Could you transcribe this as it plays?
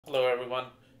Hello everyone.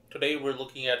 Today we're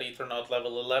looking at Ethernaut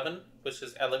Level 11, which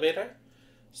is elevator.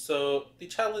 So the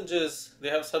challenge is they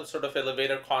have some sort of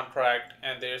elevator contract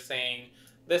and they're saying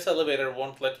this elevator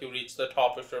won't let you reach the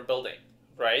top of your building,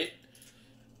 right?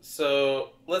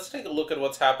 So let's take a look at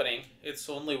what's happening. It's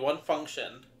only one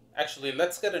function. Actually,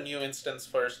 let's get a new instance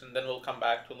first and then we'll come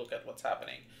back to look at what's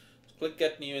happening. So click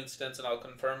get new instance and I'll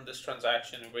confirm this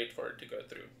transaction and wait for it to go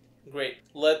through. Great.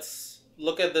 Let's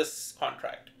look at this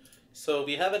contract. So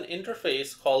we have an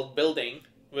interface called building,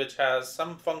 which has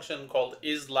some function called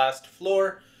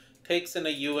isLastFloor, takes in a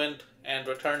uint and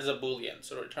returns a boolean,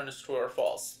 so returns true or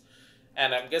false.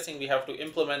 And I'm guessing we have to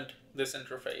implement this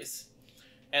interface.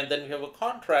 And then we have a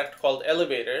contract called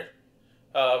elevator,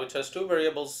 which has two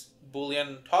variables,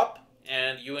 boolean top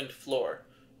and uint floor,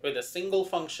 with a single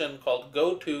function called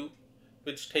goTo,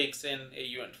 which takes in a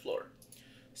uint floor.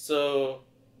 So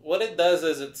what it does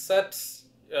is it sets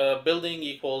building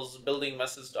equals building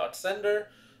message.sender.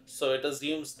 So it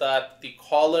assumes that the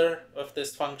caller of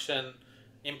this function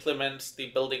implements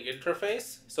the building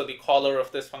interface. So the caller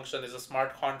of this function is a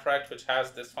smart contract which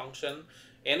has this function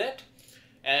in it.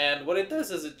 And what it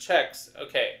does is it checks,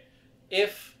 okay,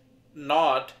 if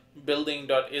not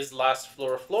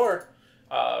building.isLastFloor,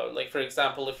 like for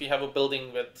example, if you have a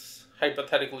building with,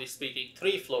 hypothetically speaking,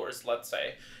 3 floors, let's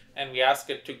say, and we ask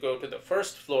it to go to the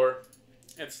first floor,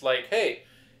 it's like, hey,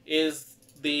 is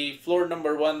the floor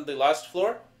number 1 the last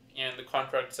floor? And the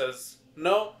contract says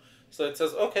no. So it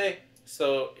says, okay,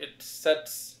 so it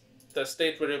sets the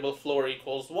state variable floor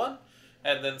equals 1,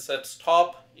 and then sets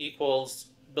top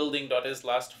equals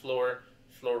building.isLastFloor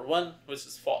floor 1, which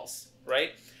is false,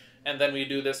 right? And then we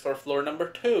do this for floor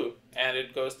number 2, and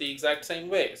it goes the exact same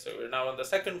way. So we're now on the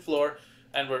second floor,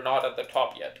 and we're not at the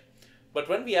top yet. But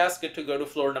when we ask it to go to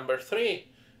floor number 3,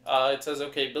 it says,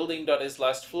 okay,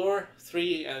 building.isLastFloor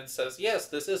 3, and it says, yes,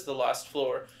 this is the last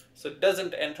floor. So it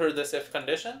doesn't enter this if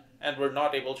condition, and we're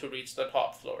not able to reach the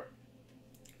top floor.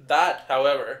 That,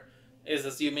 however, is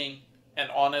assuming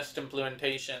an honest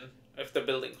implementation of the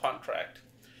building contract.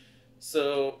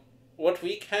 So what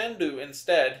we can do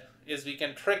instead is we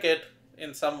can trick it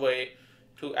in some way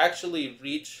to actually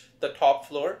reach the top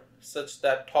floor such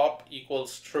that top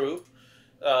equals true.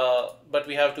 But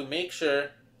we have to make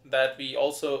sure that we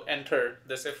also enter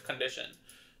this if condition.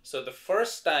 So the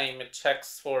first time it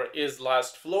checks for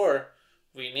isLastFloor,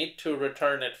 we need to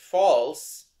return it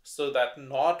false so that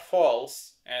not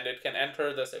false, and it can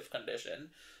enter this if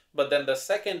condition. But then the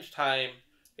second time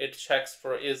it checks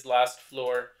for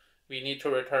isLastFloor, we need to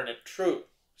return it true.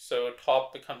 So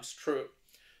top becomes true.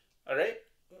 All right,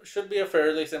 should be a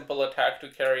fairly simple attack to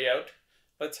carry out.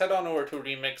 Let's head on over to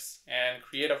Remix and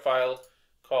create a file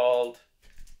called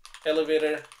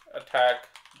elevator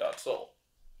attack.sol.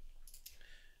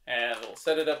 And we'll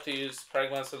set it up to use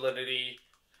Pragma Solidity,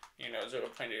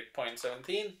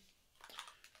 0.8.17.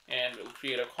 And we'll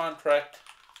create a contract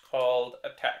called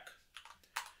attack.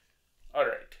 All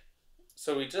right.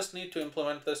 So we just need to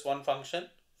implement this one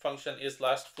function. Function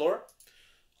isLastFloor.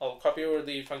 I'll copy over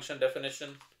the function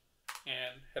definition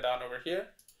and head on over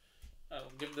here.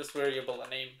 I'll give this variable a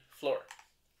name, floor.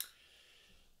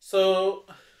 So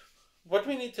what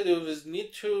we need to do is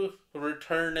need to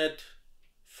return it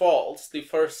false the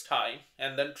first time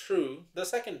and then true the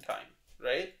second time,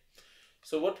 right?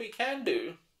 So what we can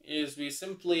do is we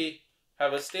simply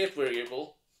have a state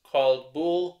variable called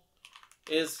bool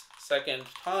is second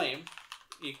time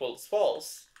equals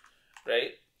false,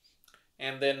 right?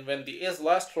 And then when the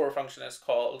isLastFloor function is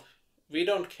called, we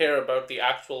don't care about the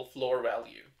actual floor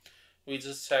value. We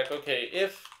just check, okay,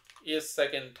 if is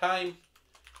second time,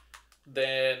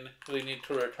 then we need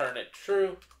to return it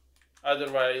true.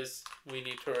 Otherwise, we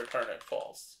need to return it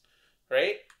false,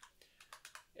 right?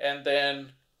 And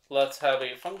then let's have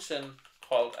a function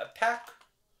called attack,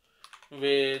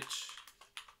 which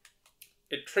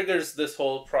it triggers this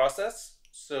whole process.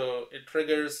 So it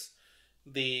triggers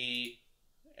the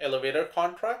elevator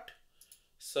contract.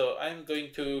 So I'm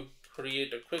going to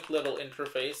create a quick little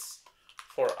interface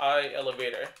for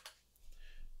iElevator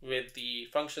with the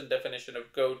function definition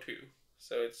of goTo.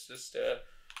 So it's just a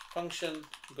function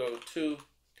goTo,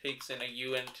 takes in a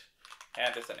uint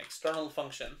and is an external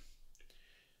function.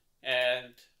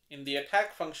 And in the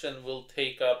attack function, we'll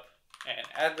take up an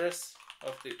address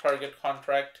of the target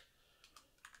contract,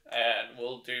 and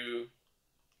we'll do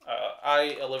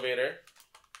iElevator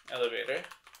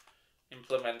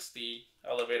implements the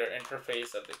elevator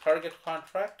interface at the target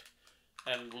contract,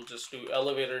 and we'll just do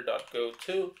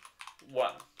elevator.goTo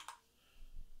 1.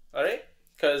 All right,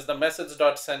 because the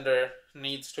message.sender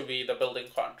needs to be the building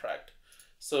contract.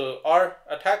 So our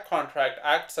attack contract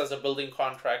acts as a building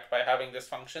contract by having this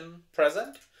function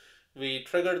present, we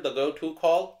triggered the go-to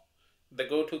call. The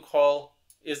go-to call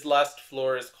is last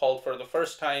floor is called for the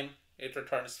first time. It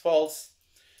returns false.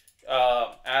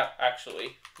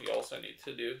 Actually, we also need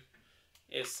to do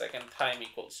is second time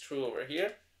equals true over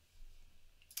here.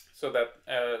 So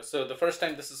that so the first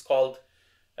time this is called,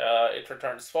 it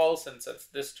returns false and sets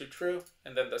this to true,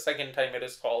 and then the second time it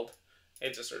is called,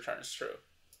 it just returns true.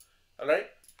 All right,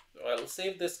 so I'll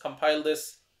save this, compile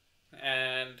this,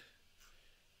 and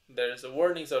there's a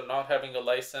warning of not having a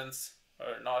license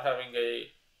or not having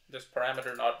this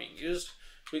parameter not being used.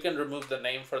 We can remove the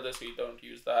name for this, we don't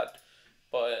use that.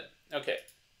 But okay,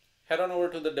 head on over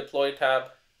to the deploy tab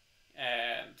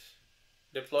and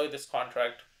deploy this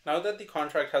contract. Now that the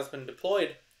contract has been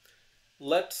deployed,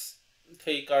 let's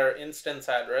take our instance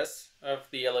address of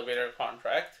the elevator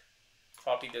contract,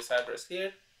 copy this address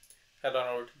here, head on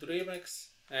over to the remix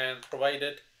and provide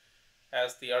it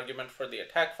as the argument for the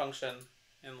attack function,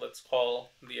 and let's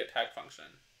call the attack function.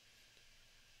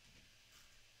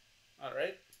 All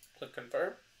right, click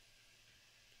confirm.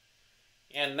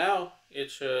 And now it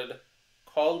should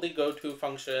call the goTo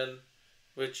function,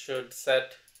 which should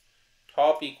set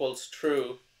top equals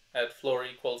true at floor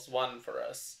equals 1 for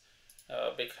us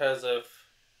because of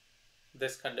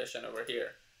this condition over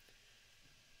here.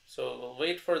 So we'll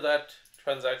wait for that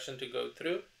transaction to go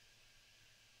through.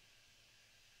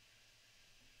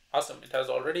 Awesome, it has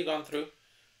already gone through.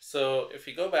 So if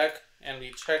we go back and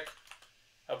we check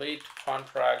await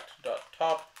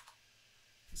contract.top,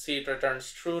 see it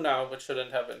returns true now, which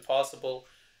shouldn't have been possible.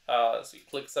 So you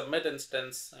click submit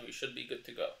instance and we should be good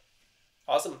to go.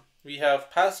 Awesome, we have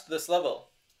passed this level.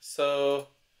 So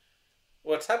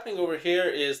what's happening over here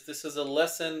is this is a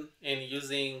lesson in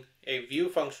using a view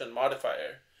function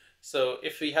modifier. So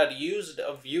if we had used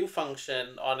a view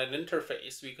function on an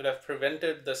interface, we could have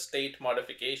prevented the state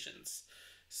modifications.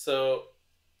 So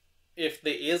if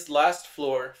the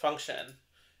isLastFloor function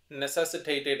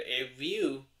necessitated a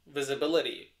view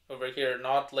visibility over here,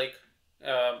 not like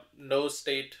no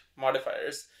state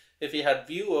modifiers. If we had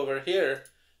view over here,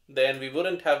 then we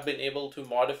wouldn't have been able to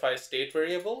modify state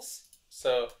variables.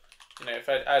 So, if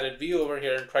I added view over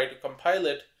here and tried to compile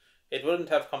it, it wouldn't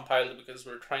have compiled because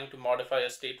we're trying to modify a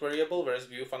state variable, whereas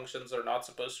view functions are not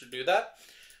supposed to do that.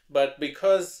 But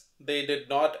because they did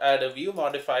not add a view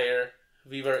modifier,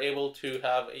 we were able to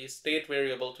have a state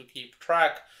variable to keep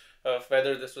track of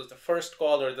whether this was the first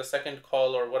call or the second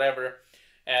call or whatever,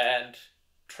 and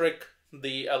trick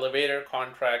the elevator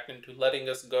contract into letting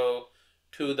us go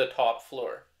to the top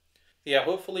floor. Yeah,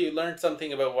 hopefully you learned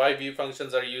something about why view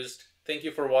functions are used. Thank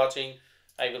you for watching.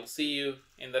 I will see you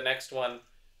in the next one,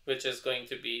 which is going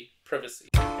to be privacy.